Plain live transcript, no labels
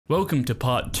Welcome to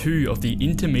part 2 of the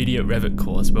Intermediate Revit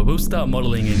course, where we'll start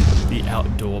modeling in the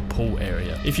outdoor pool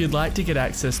area. If you'd like to get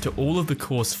access to all of the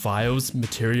course files,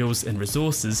 materials and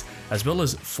resources, as well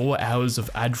as 4 hours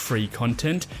of ad-free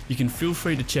content, you can feel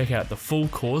free to check out the full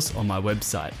course on my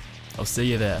website. I'll see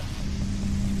you there.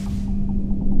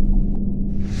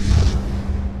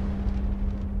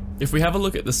 If we have a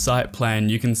look at the site plan,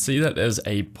 you can see that there's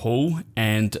a pool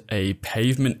and a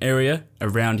pavement area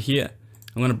around here.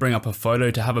 I'm going to bring up a photo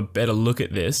to have a better look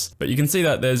at this, but you can see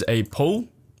that there's a pool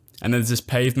and there's this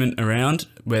pavement around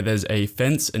where there's a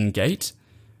fence and gate,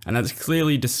 and that's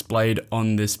clearly displayed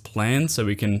on this plan, so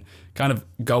we can kind of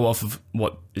go off of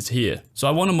what is here. So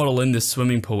I want to model in this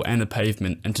swimming pool and the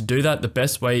pavement, and to do that the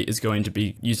best way is going to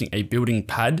be using a building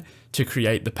pad to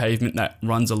create the pavement that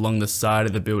runs along the side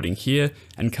of the building here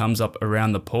and comes up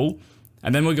around the pool.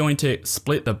 And then we're going to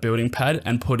split the building pad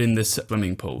and put in this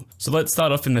swimming pool. So let's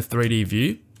start off in the 3D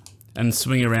view and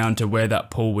swing around to where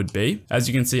that pool would be. As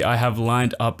you can see, I have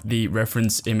lined up the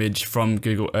reference image from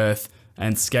Google Earth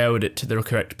and scaled it to the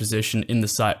correct position in the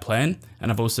site plan.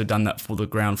 And I've also done that for the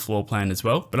ground floor plan as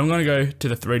well. But I'm going to go to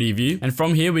the 3D view, and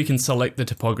from here we can select the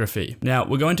topography. Now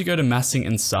we're going to go to massing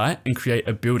and site and create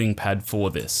a building pad for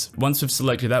this. Once we've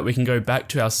selected that, we can go back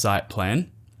to our site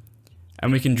plan,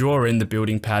 and we can draw in the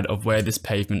building pad of where this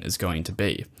pavement is going to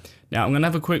be. Now I'm going to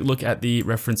have a quick look at the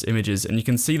reference images, and you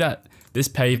can see that this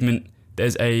pavement,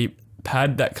 there's a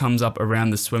pad that comes up around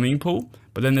the swimming pool,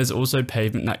 but then there's also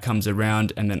pavement that comes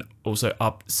around and then also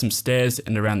up some stairs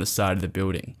and around the side of the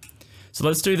building. So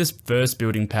let's do this first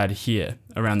building pad here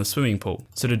around the swimming pool.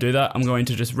 So to do that, I'm going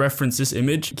to just reference this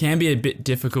image. It can be a bit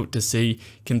difficult to see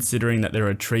considering that there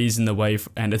are trees in the way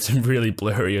and it's really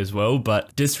blurry as well,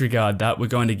 but disregard that. We're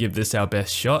going to give this our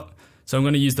best shot. So I'm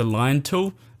going to use the line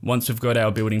tool once we've got our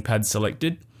building pad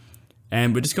selected,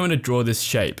 and we're just going to draw this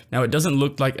shape. Now it doesn't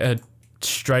look like a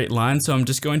straight line, so I'm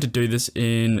just going to do this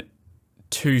in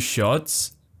 2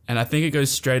 shots. And I think it goes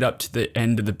straight up to the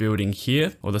end of the building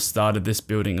here, or the start of this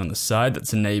building on the side.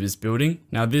 That's a neighbor's building.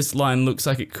 Now this line looks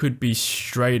like it could be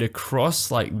straight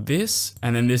across like this,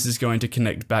 and then this is going to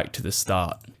connect back to the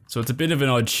start. So it's a bit of an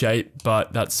odd shape,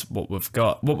 but that's what we've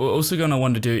got. What we're also going to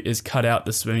want to do is cut out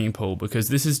the swimming pool, because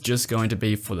this is just going to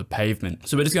be for the pavement.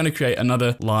 So we're just going to create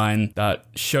another line that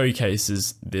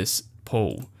showcases this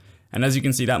pool. And as you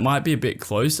can see, that might be a bit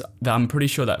close. I'm pretty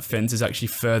sure that fence is actually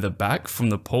further back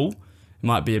from the pool.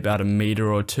 Might be about 1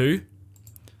 meter or 2,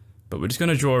 but we're just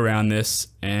going to draw around this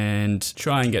and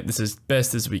try and get this as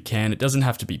best as we can. It doesn't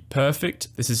have to be perfect.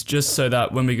 This is just so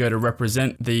that when we go to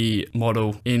represent the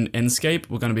model in Enscape,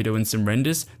 we're going to be doing some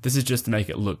renders. This is just to make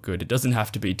it look good. It doesn't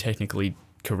have to be technically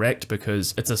correct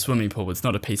because it's a swimming pool. It's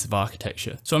not a piece of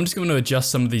architecture. So I'm just going to adjust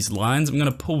some of these lines. I'm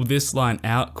going to pull this line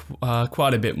out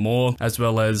quite a bit more, as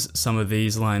well as some of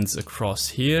these lines across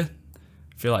here.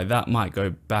 Feel like that might go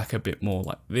back a bit more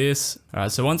like this. All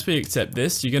right, so once we accept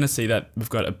this, you're going to see that we've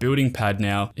got a building pad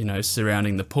now,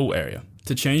 surrounding the pool area.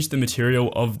 To change the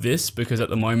material of this, because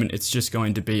at the moment it's just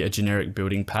going to be a generic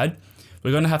building pad, we're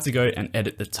going to have to go and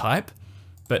edit the type.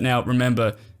 But now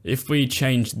remember, if we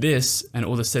change this and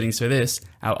all the settings for this,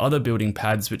 our other building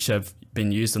pads which have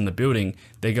been used on the building,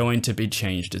 they're going to be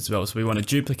changed as well. So we want to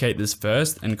duplicate this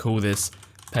first and call this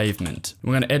pavement.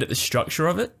 We're going to edit the structure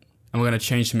of it, and we're going to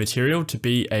change the material to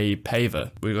be a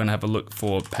paver. We're going to have a look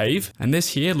for pave, and this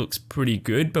here looks pretty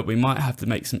good, but we might have to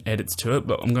make some edits to it.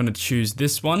 But I'm going to choose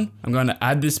this one. I'm going to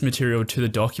add this material to the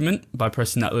document by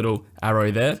pressing that little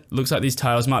arrow there. Looks like these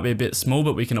tiles might be a bit small,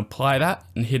 but we can apply that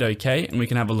and hit OK, and we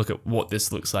can have a look at what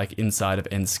this looks like inside of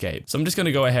Enscape. So I'm just going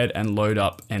to go ahead and load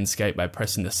up Enscape by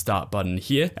pressing the start button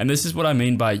here. And this is what I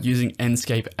mean by using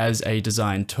Enscape as a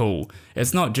design tool.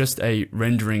 It's not just a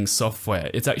rendering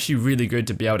software. It's actually really good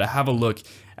to be able to have a look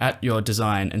at your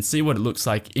design and see what it looks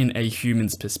like in a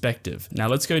human's perspective. Now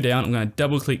let's go down. I'm going to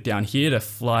double click down here to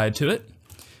fly to it.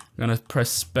 I'm going to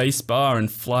press spacebar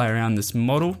and fly around this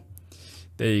model.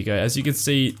 There you go. As you can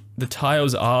see, the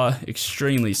tiles are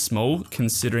extremely small,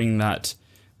 considering that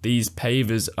these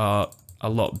pavers are a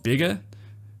lot bigger.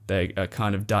 They are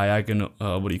kind of diagonal,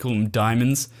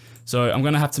 diamonds. So I'm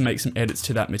going to have to make some edits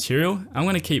to that material. I'm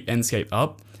going to keep Enscape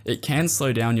up. It can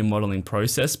slow down your modeling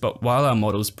process, but while our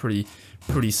model's pretty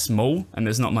small and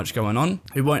there's not much going on,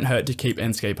 it won't hurt to keep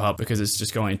Enscape up, because it's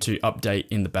just going to update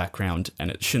in the background and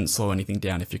it shouldn't slow anything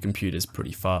down if your computer's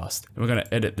pretty fast. We're going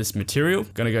to edit this material,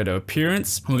 going to go to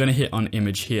appearance, and we're going to hit on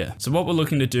image here. So what we're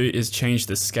looking to do is change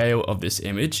the scale of this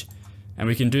image, and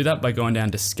we can do that by going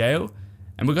down to scale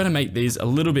And we're going to make these a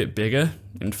little bit bigger.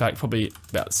 In fact, probably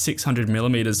about 600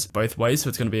 millimeters both ways. So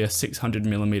it's going to be a 600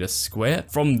 millimeter square.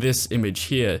 From this image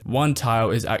here, one tile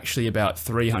is actually about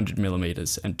 300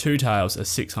 millimeters and 2 tiles are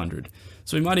 600.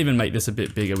 So we might even make this a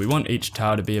bit bigger. We want each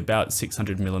tile to be about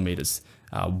 600 millimeters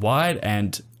wide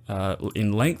and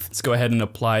in length. Let's go ahead and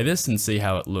apply this and see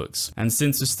how it looks. And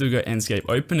since we've still got Enscape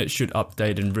open, it should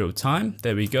update in real time.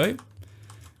 There we go.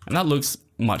 And that looks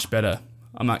much better.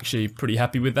 I'm actually pretty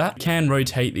happy with that. We can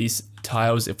rotate these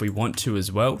tiles if we want to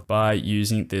as well by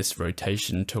using this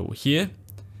rotation tool here.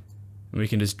 We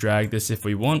can just drag this if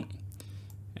we want.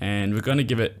 And we're going to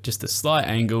give it just a slight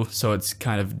angle so it's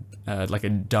kind of like a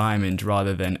diamond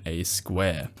rather than a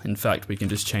square. In fact, we can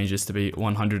just change this to be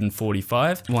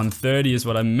 145. 130 is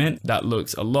what I meant. That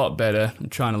looks a lot better. I'm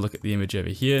trying to look at the image over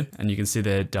here and you can see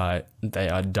they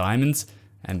are diamonds.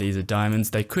 And these are diamonds.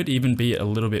 They could even be a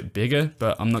little bit bigger,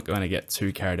 but I'm not going to get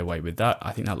too carried away with that.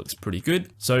 I think that looks pretty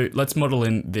good. So let's model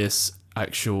in this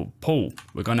actual pool.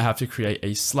 We're going to have to create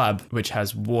a slab which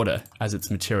has water as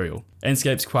its material.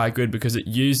 Enscape's quite good because it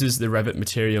uses the Revit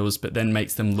materials, but then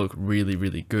makes them look really,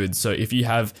 really good. So if you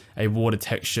have a water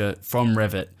texture from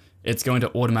Revit, it's going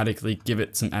to automatically give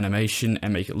it some animation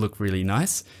and make it look really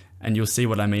nice. And you'll see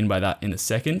what I mean by that in a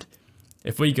second.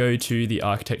 If we go to the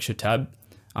architecture tab,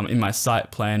 in my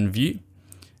site plan view,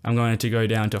 I'm going to go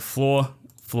down to floor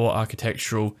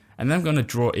architectural, and then I'm going to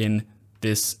draw in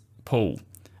this pool.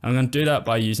 I'm going to do that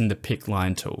by using the pick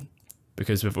line tool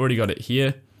because we've already got it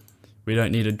here. We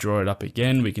don't need to draw it up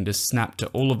again. We can just snap to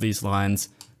all of these lines,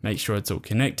 make sure it's all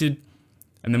connected,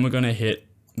 and then we're going to hit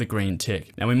the green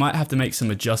tick. Now we might have to make some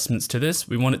adjustments to this.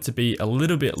 We want it to be a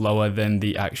little bit lower than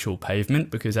the actual pavement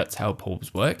because that's how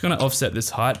pools work. I'm going to offset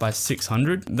this height by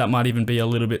 600. That might even be a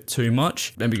little bit too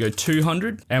much. Then we go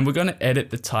 200 and we're going to edit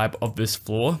the type of this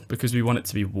floor because we want it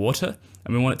to be water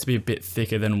and we want it to be a bit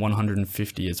thicker than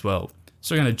 150 as well.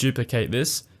 So we're going to duplicate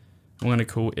this. I'm going to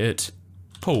call it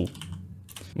pool.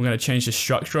 We're going to change the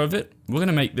structure of it. We're going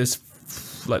to make this,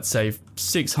 let's say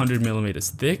 600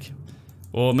 millimeters thick,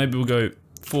 or maybe we'll go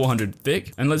 400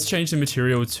 thick, and let's change the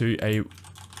material to a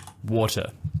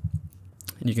water.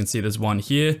 And you can see there's one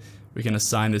here. We can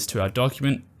assign this to our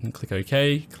document and click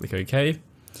OK, click OK,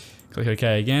 click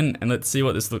OK again, and let's see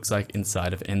what this looks like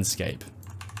inside of Enscape.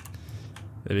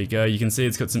 There we go. You can see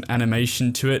it's got some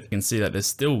animation to it. You can see that there's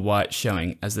still white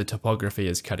showing as the topography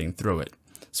is cutting through it.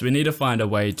 So we need to find a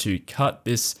way to cut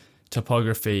this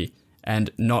topography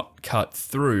and not cut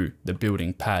through the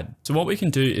building pad. So what we can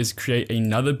do is create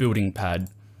another building pad,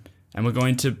 and we're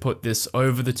going to put this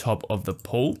over the top of the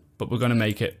pool, but we're going to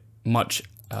make it much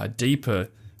deeper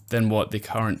than what the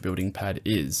current building pad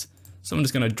is. So I'm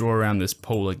just going to draw around this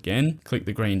pool again, click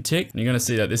the green tick, and you're going to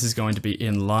see that this is going to be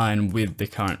in line with the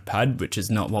current pad, which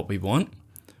is not what we want.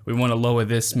 We want to lower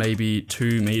this maybe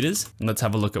 2 meters, and let's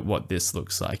have a look at what this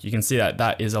looks like. You can see that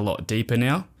that is a lot deeper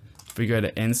now. If we go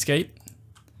to Enscape,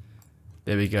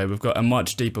 there we go. We've got a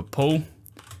much deeper pool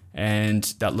and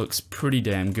that looks pretty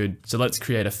damn good. So let's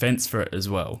create a fence for it as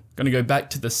well. I'm going to go back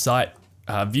to the site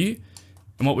view,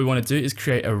 and what we want to do is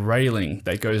create a railing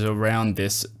that goes around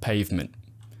this pavement.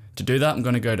 To do that, I'm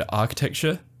going to go to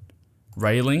architecture,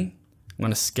 railing. I'm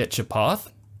going to sketch a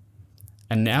path.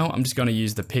 And now I'm just going to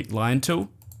use the pick line tool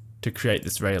to create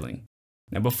this railing.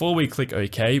 Now before we click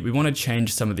OK, we want to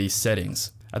change some of these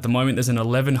settings. At the moment there's an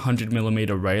 1100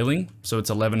 millimeter railing, so it's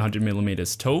 1100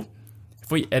 millimeters tall.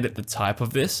 If we edit the type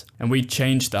of this and we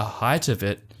change the height of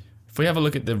it, if we have a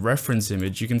look at the reference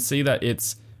image, you can see that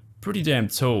it's pretty damn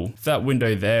tall. If that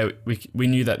window there, we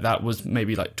knew that that was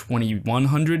maybe like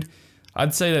 2100.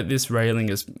 I'd say that this railing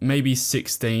is maybe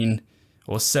 16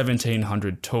 or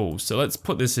 1700 tall. So let's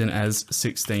put this in as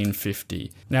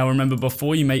 1650. Now remember,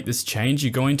 before you make this change,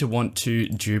 you're going to want to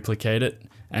duplicate it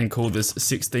and call this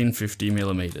 1650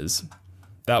 millimeters.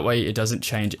 That way it doesn't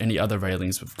change any other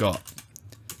railings we've got.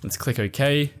 Let's click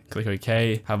OK,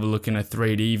 have a look in a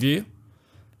 3D view.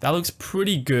 That looks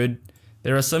pretty good.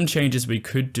 There are some changes we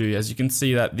could do. As you can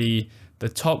see that the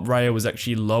top rail was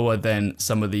actually lower than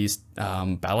some of these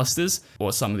balusters,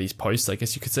 or some of these posts, I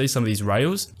guess you could say, some of these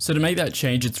rails. So to make that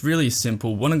change, it's really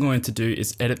simple. What I'm going to do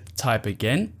is edit the type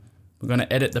again. We're going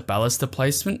to edit the baluster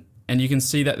placement, and you can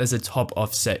see that there's a top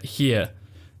offset here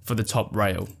for the top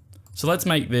rail. So let's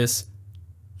make this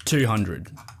 200.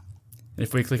 And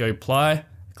if we click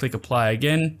apply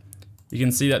again, you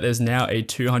can see that there's now a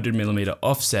 200 millimeter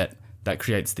offset that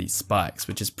creates these spikes,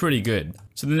 which is pretty good.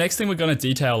 So the next thing we're going to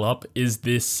detail up is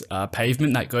this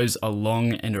pavement that goes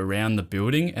along and around the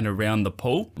building and around the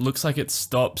pool. Looks like it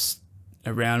stops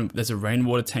around, there's a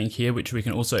rainwater tank here, which we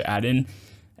can also add in.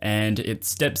 and it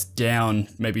steps down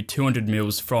maybe 200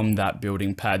 mils from that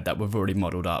building pad that we've already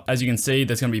modeled up. As you can see,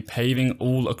 there's going to be paving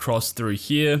all across through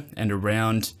here and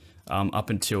around up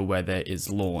until where there is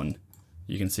lawn.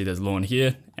 You can see there's lawn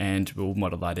here, and we'll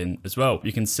model that in as well.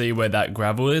 You can see where that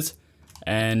gravel is,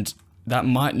 and that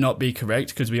might not be correct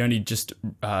because we only just,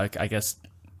 I guess,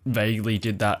 vaguely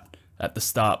did that at the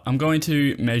start. I'm going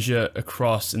to measure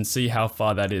across and see how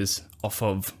far that is off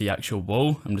of the actual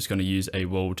wall. I'm just going to use a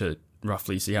wall to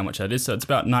roughly see how much that is. So it's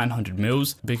about 900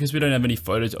 mils. Because we don't have any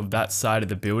photos of that side of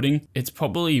the building, it's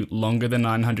probably longer than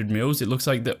 900 mils. It looks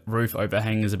like the roof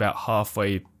overhang is about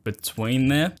halfway between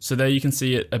there. So there you can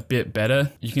see it a bit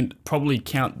better. You can probably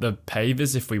count the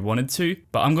pavers if we wanted to,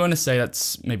 but I'm going to say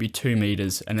that's maybe 2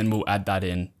 meters, and then we'll add that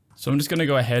in. So I'm just going to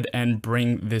go ahead and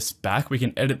bring this back. We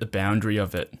can edit the boundary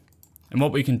of it. And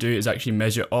what we can do is actually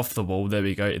measure off the wall. There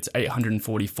we go. It's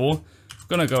 844. I'm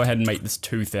going to go ahead and make this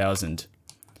 2000.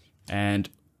 And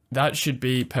that should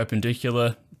be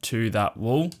perpendicular to that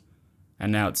wall.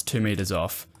 And now it's 2 meters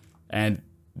off. And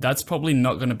that's probably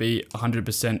not going to be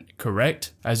 100%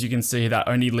 correct. As you can see, that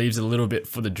only leaves a little bit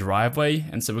for the driveway.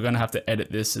 And so we're going to have to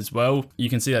edit this as well. You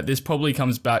can see that this probably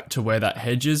comes back to where that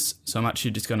hedge is. So I'm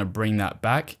actually just going to bring that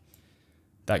back.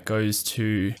 That goes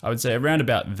to, I would say, around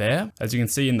about there. As you can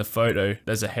see in the photo,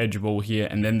 there's a hedge wall here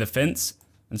and then the fence.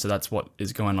 And so that's what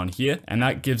is going on here. And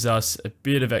that gives us a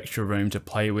bit of extra room to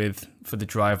play with for the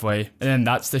driveway. And then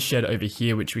that's the shed over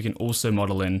here, which we can also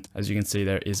model in. As you can see,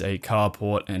 there is a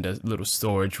carport and a little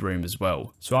storage room as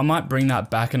well. So I might bring that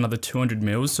back another 200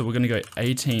 mils. So we're going to go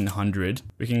 1800.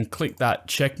 We can click that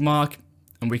check mark,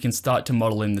 and we can start to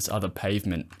model in this other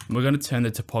pavement. And we're going to turn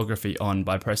the topography on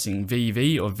by pressing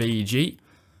VV or VG.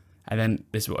 And then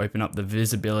this will open up the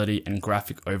visibility and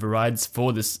graphic overrides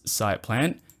for this site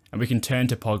plan. And we can turn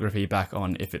topography back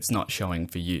on if it's not showing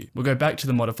for you. We'll go back to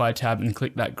the modify tab and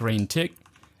click that green tick.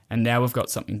 And now we've got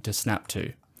something to snap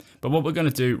to. But what we're going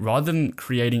to do, rather than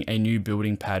creating a new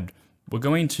building pad, we're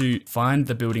going to find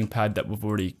the building pad that we've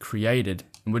already created.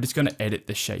 And we're just going to edit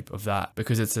the shape of that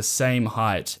because it's the same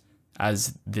height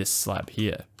as this slab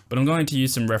here. But I'm going to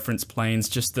use some reference planes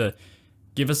just to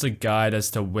give us a guide as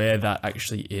to where that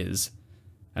actually is.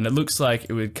 And it looks like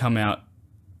it would come out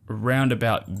around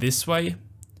about this way.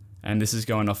 And this is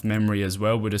going off memory as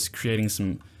well. We're just creating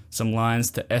some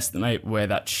lines to estimate where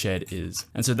that shed is.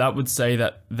 And so that would say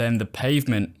that then the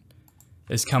pavement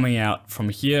is coming out from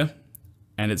here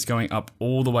and it's going up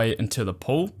all the way into the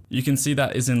pool. You can see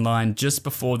that is in line just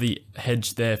before the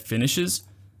hedge there finishes.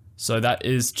 So that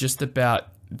is just about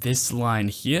this line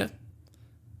here.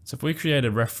 So if we create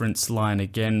a reference line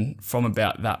again from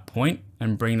about that point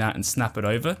and bring that and snap it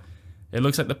over, it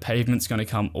looks like the pavement's going to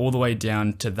come all the way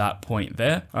down to that point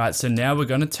there. All right, so now we're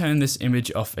going to turn this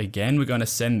image off again. We're going to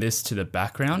send this to the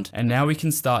background, and now we can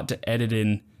start to edit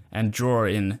in and draw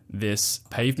in this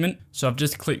pavement. So I've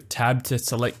just clicked tab to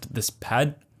select this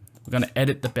pad. We're going to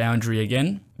edit the boundary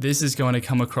again. This is going to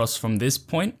come across from this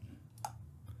point.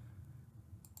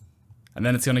 And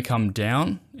then it's going to come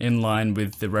down in line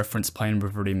with the reference plane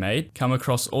we've already made, come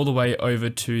across all the way over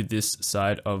to this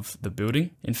side of the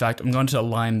building. In fact, I'm going to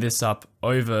line this up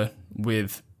over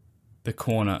with the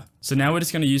corner. So now we're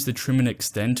just going to use the trim and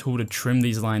extend tool to trim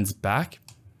these lines back.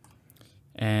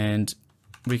 And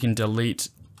we can delete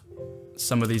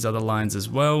some of these other lines as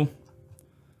well.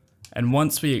 And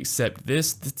once we accept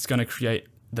this, it's going to create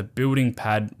the building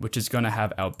pad, which is going to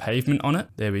have our pavement on it.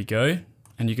 There we go.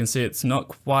 And you can see it's not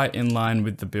quite in line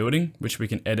with the building, which we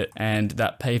can edit. And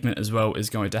that pavement as well is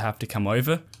going to have to come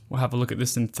over. We'll have a look at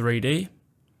this in 3D.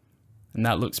 And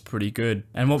that looks pretty good.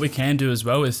 And what we can do as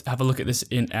well is have a look at this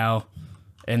in our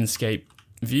Enscape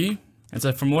view. And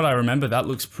so from what I remember, that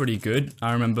looks pretty good.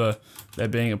 I remember there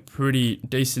being a pretty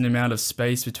decent amount of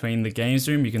space between the games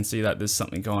room. You can see that there's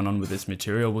something going on with this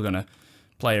material. We're going to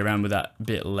play around with that a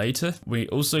bit later. We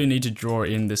also need to draw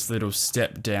in this little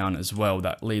step down as well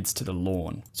that leads to the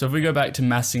lawn. So if we go back to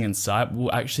massing and site,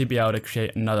 we'll actually be able to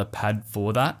create another pad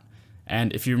for that.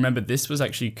 And if you remember, this was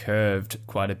actually curved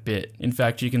quite a bit. In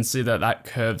fact, you can see that that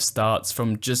curve starts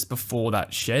from just before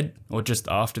that shed or just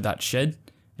after that shed.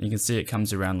 And you can see it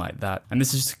comes around like that. And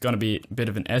this is just going to be a bit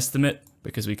of an estimate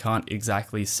because we can't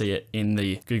exactly see it in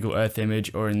the Google Earth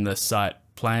image or in the site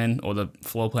plan or the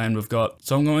floor plan we've got.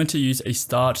 So I'm going to use a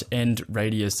start end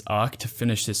radius arc to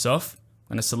finish this off.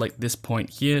 I'm going to select this point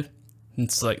here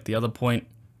and select the other point,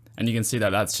 and you can see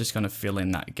that that's just going to fill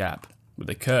in that gap with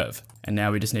a curve. And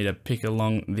now we just need to pick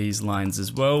along these lines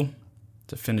as well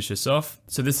to finish this off.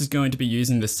 So this is going to be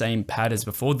using the same pad as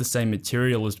before, the same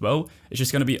material as well. It's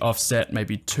just going to be offset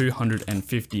maybe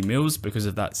 250 mils because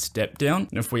of that step down.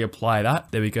 And if we apply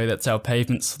that, there we go. That's our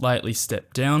pavement slightly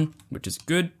stepped down, which is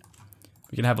good.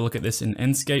 We can have a look at this in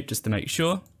Enscape just to make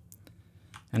sure.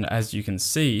 And as you can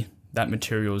see, that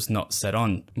material is not set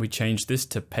on. We change this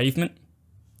to pavement,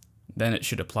 then it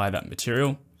should apply that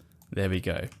material. There we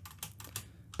go.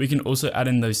 We can also add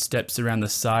in those steps around the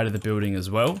side of the building as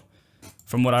well.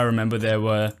 From what I remember, there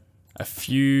were a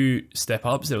few step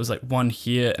ups. There was like one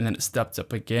here and then it stepped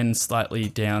up again slightly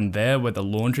down there where the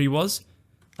laundry was.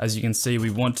 As you can see, we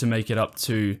want to make it up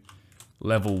to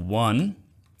level 1,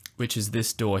 which is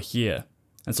this door here.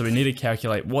 And so we need to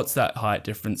calculate what's that height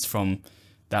difference from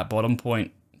that bottom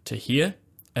point to here,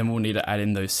 and we'll need to add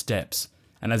in those steps.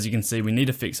 And as you can see, we need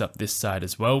to fix up this side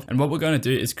as well. And what we're going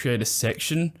to do is create a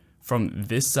section from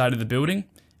this side of the building,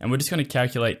 and we're just going to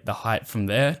calculate the height from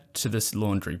there to this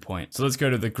laundry point. So let's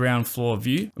go to the ground floor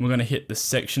view, and we're going to hit the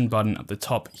section button at the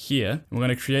top here. And we're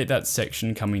going to create that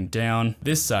section coming down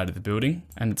this side of the building,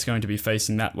 and it's going to be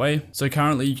facing that way. So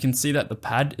currently you can see that the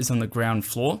pad is on the ground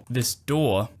floor. This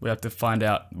door, we have to find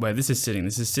out where this is sitting.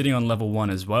 This is sitting on level 1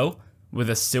 as well, with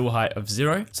a sill height of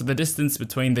 0. So the distance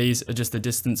between these are just the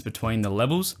distance between the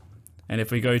levels. And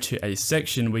if we go to a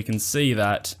section, we can see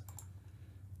that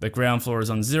the ground floor is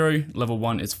on 0, level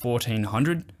 1 is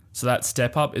 1400. So that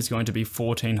step up is going to be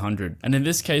 1400. And in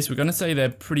this case, we're going to say they're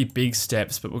pretty big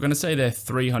steps, but we're going to say they're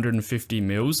 350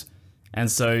 mils.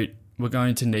 And so we're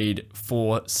going to need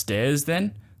 4 stairs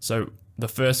then. So the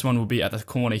first one will be at the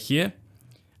corner here.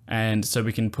 And so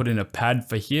we can put in a pad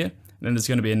for here. Then there's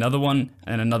going to be another one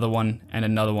and another one and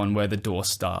another one where the door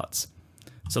starts.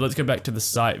 So let's go back to the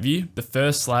site view. The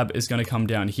first slab is going to come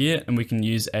down here, and we can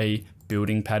use a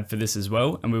building pad for this as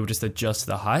well, and we will just adjust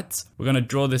the heights. We're going to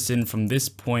draw this in from this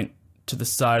point to the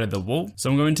side of the wall. So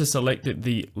I'm going to select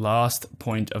the last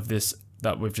point of this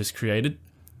that we've just created.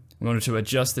 I'm going to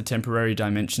adjust the temporary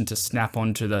dimension to snap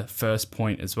onto the first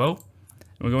point as well.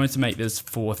 And we're going to make this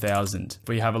 4000. If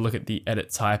we have a look at the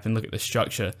edit type and look at the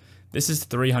structure, this is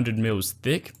 300 mils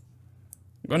thick.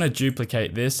 I'm going to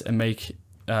duplicate this and make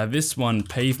this one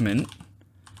pavement,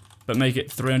 but make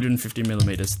it 350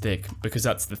 millimeters thick because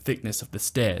that's the thickness of the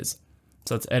stairs.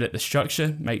 So let's edit the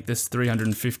structure, make this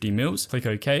 350 mils, click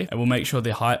OK, and we'll make sure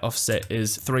the height offset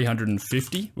is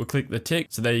 350. We'll click the tick.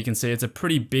 So there you can see it's a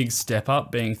pretty big step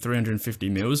up being 350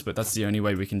 mils, but that's the only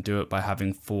way we can do it by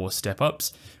having 4 step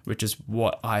ups, which is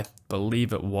what I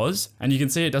believe it was. And you can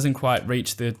see it doesn't quite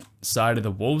reach the side of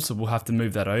the wall, so we'll have to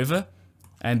move that over.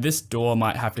 And this door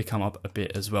might have to come up a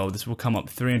bit as well. This will come up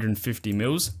 350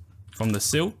 mils. From the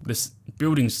sill, this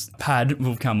building's pad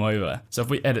will come over. So if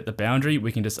we edit the boundary,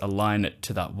 we can just align it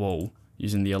to that wall.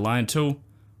 Using the align tool,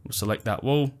 we'll select that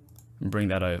wall and bring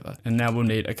that over. And now we'll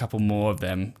need a couple more of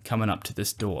them coming up to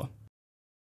this door.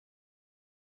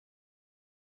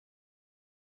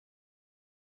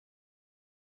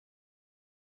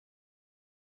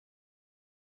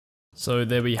 So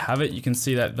there we have it. You can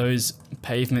see that those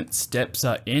pavement steps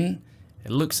are in.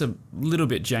 It looks a little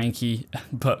bit janky,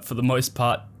 but for the most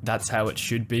part, that's how it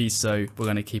should be. So we're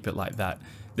going to keep it like that.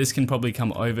 This can probably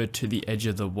come over to the edge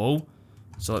of the wall.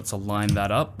 So let's align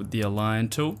that up with the align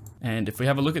tool. And if we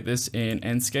have a look at this in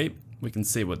Enscape, we can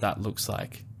see what that looks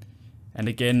like. And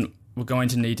again, we're going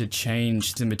to need to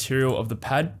change the material of the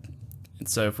pad. And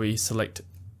so if we select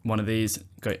one of these,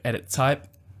 go edit type,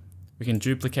 we can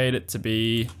duplicate it to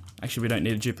be, actually we don't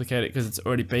need to duplicate it because it's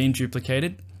already been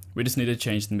duplicated. We just need to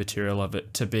change the material of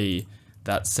it to be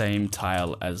that same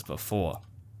tile as before.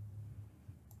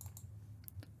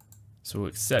 So we'll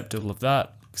accept all of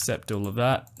that,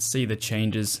 see the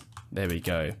changes, there we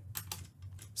go.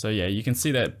 So yeah, you can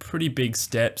see that pretty big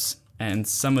steps, and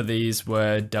some of these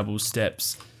were double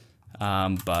steps,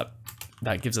 but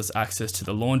that gives us access to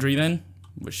the laundry then,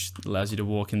 which allows you to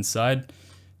walk inside.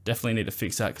 Definitely need to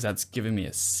fix that because that's giving me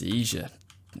a seizure.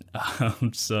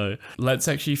 So let's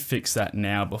actually fix that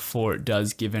now before it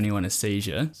does give anyone a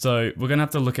seizure. So we're gonna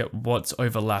have to look at what's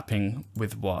overlapping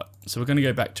with what. So we're gonna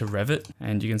go back to Revit,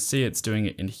 and you can see it's doing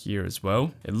it in here as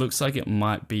well. It looks like it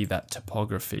might be that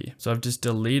topography. So I've just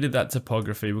deleted that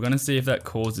topography. We're gonna see if that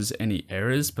causes any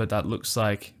errors, but that looks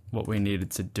like what we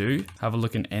needed to do. Have a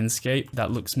look in Enscape.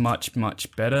 That looks much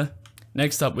better.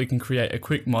 Next up, we can create a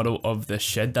quick model of the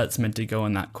shed that's meant to go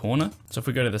in that corner. So if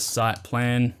we go to the site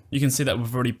plan, you can see that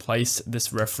we've already placed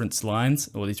this reference lines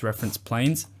or these reference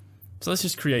planes. So let's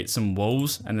just create some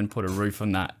walls and then put a roof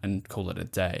on that and call it a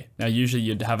day. Now, usually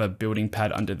you'd have a building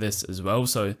pad under this as well.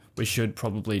 So we should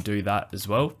probably do that as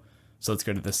well. So let's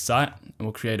go to the site and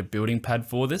we'll create a building pad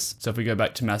for this. So if we go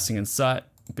back to massing and site,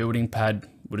 building pad,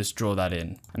 we'll just draw that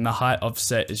in. And the height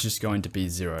offset is just going to be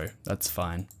 0. That's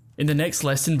fine. In the next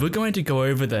lesson, we're going to go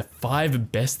over the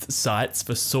 5 best sites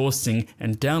for sourcing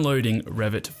and downloading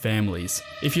Revit families.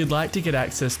 If you'd like to get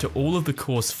access to all of the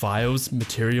course files,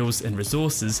 materials, and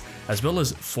resources, as well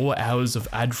as 4 hours of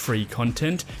ad-free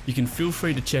content, you can feel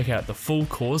free to check out the full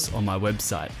course on my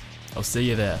website. I'll see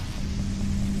you there.